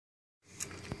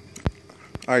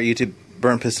Alright YouTube,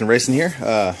 Burnt Piston Racing here.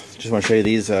 Just want to show you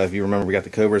these. If you remember, we got the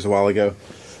Cobras a while ago.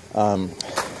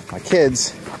 My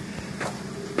kids,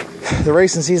 the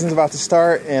racing season's about to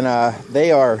start, and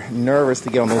they are nervous to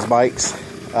get on those bikes.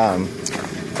 I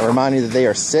remind you that they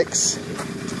are 6.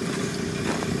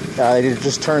 They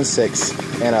just turned 6,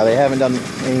 and they haven't done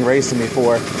any racing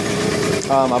before.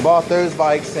 I bought those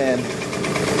bikes, and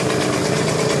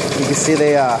you can see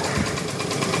they a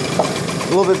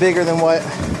little bit bigger than what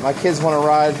my kids want to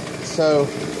ride. So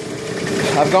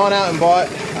I've gone out and bought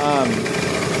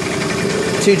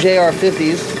 2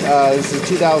 JR50s. This is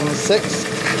 2006.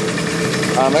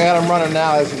 I got them running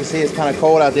now. As you can see, it's kind of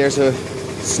cold out there, so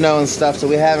snow and stuff, so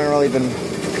we haven't really been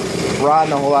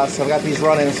riding a whole lot. So I've got these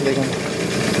running so they can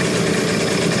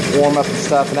warm up and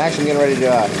stuff. And actually I'm getting ready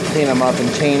to clean them up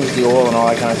and change the oil and all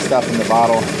that kind of stuff in the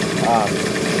bottle.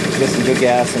 Get some good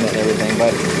gas in it and everything.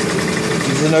 But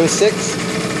this is an 06.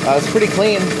 It's pretty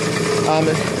clean.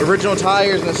 Original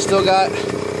tires, and it's still got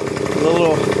the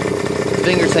little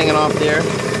fingers hanging off there.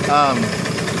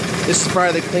 This is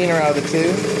probably the cleaner out of the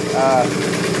two.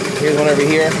 Here's one over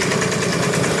here.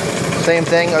 Same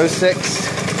thing, 06.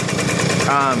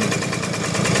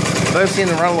 Both seen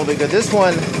them run a little bit good. This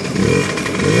one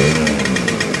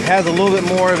has a little bit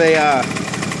more of a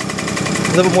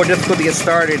little bit more difficult to get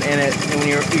started, and when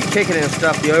you're kicking it and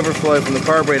stuff, the overflow from the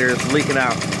carburetor is leaking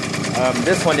out.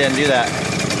 This one didn't do that.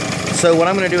 So what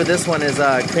I'm going to do with this one is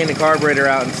clean the carburetor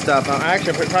out and stuff. I'm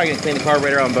actually probably going to clean the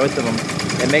carburetor out on both of them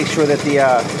and make sure that the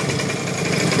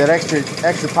that extra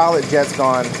pilot jet's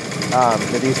gone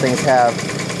that these things have.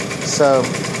 So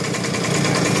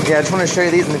yeah, I just want to show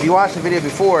you these. And if you watched the video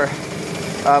before,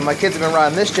 my kids have been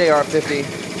riding this JR50.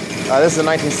 This is a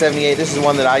 1978. This is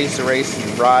one that I used to race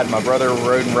and ride. My brother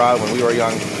rode and rode when we were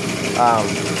young.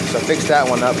 So I fixed that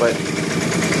one up, but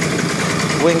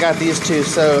we got these two.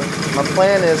 So my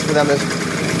plan is for them to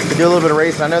do a little bit of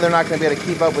racing. I know they're not going to be able to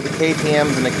keep up with the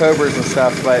KTMs and the Cobras and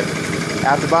stuff, but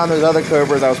after buying those other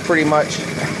Cobras, I was pretty much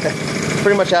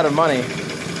out of money.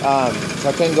 So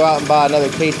I couldn't go out and buy another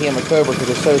KTM or Cobra because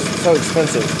they're so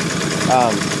expensive.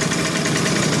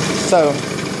 So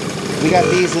we got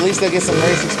these. At least they'll get some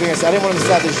race experience. I didn't want them to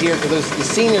start this year because the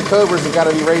senior Cobras have got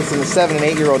to be racing the 7- and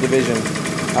 8-year-old division,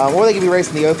 or they could be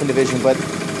racing the open division. But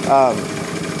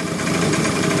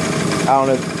I don't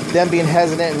know, them being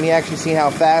hesitant and me actually seeing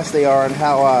how fast they are and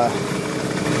how, I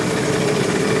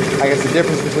guess the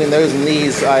difference between those and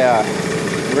these,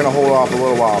 we're going to hold off a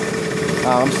little while.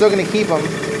 I'm still going to keep them,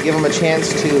 give them a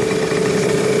chance to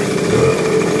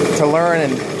learn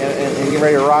and get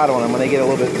ready to ride on them when they get a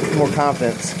little bit more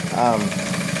confidence.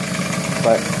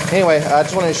 But anyway, I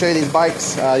just wanted to show you these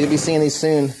bikes. You'll be seeing these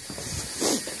soon.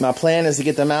 My plan is to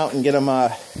get them out and get them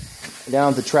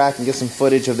down the track and get some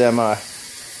footage of them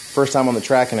first time on the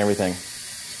track and everything.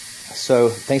 So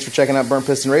thanks for checking out Burnt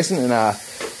Piston Racing, and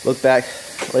look back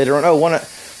later on. Oh, one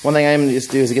thing I am going to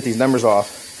do is to get these numbers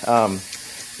off.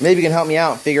 Maybe you can help me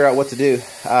out and figure out what to do.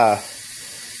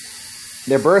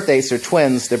 Their birth dates are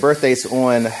twins. Their birth date's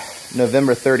on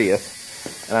November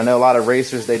 30th, and I know a lot of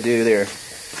racers, they do their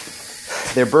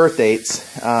birth dates,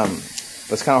 but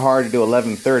it's kind of hard to do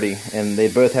 11/30, and they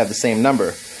both have the same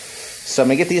number. So I'm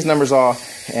gonna get these numbers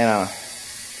off, and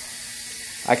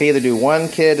I can either do one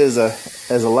kid as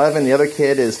 11, the other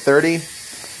kid is 30,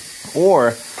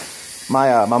 or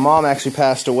my mom actually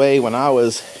passed away when I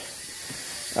was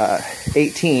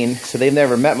 18, so they've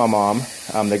never met my mom,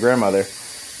 their grandmother.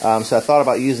 So I thought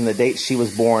about using the date she was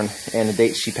born and the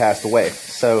date she passed away.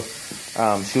 So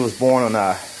she was born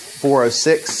on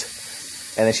 4/06,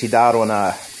 and then she died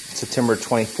on September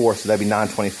 24th, so that'd be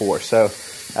 9/24. So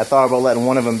I thought about letting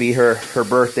one of them be her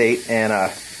birth date, and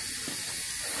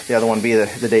the other one be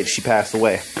the date she passed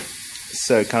away.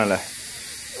 So kind of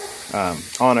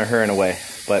honor her in a way.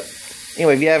 But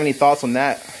anyway, if you have any thoughts on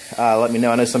that, let me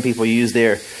know. I know some people use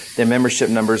their membership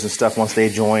numbers and stuff once they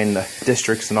join the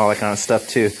districts and all that kind of stuff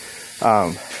too.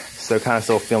 So kind of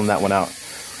still feeling that one out.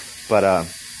 But I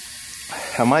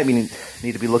might need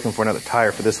to be looking for another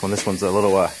tire for this one. This one's a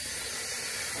little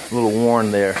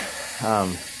worn there.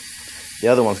 The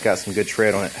other one's got some good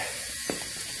tread on it.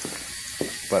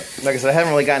 But like I said, I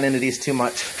haven't really gotten into these too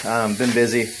much. Been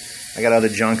busy. I got other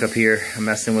junk up here. I'm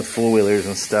messing with four-wheelers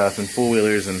and stuff, and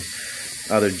four-wheelers and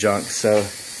other junk. So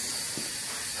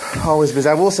always busy.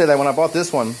 I will say that when I bought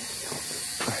this one,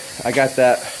 I got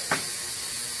that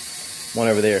one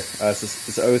over there.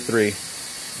 It's 03.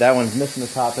 That one's missing the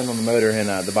top end on the motor, and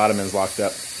the bottom end's locked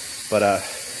up. But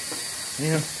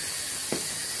you know,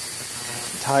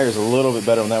 the tire's a little bit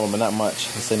better on that one, but not much.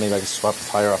 Let's say maybe I can swap the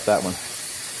tire off that one.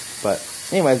 But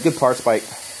anyway, good parts bike,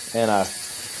 and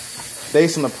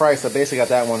based on the price, I basically got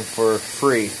that one for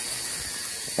free,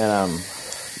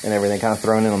 and everything kind of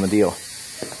thrown in on the deal.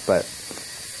 But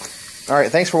all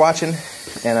right, thanks for watching,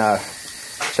 and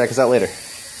check us out later.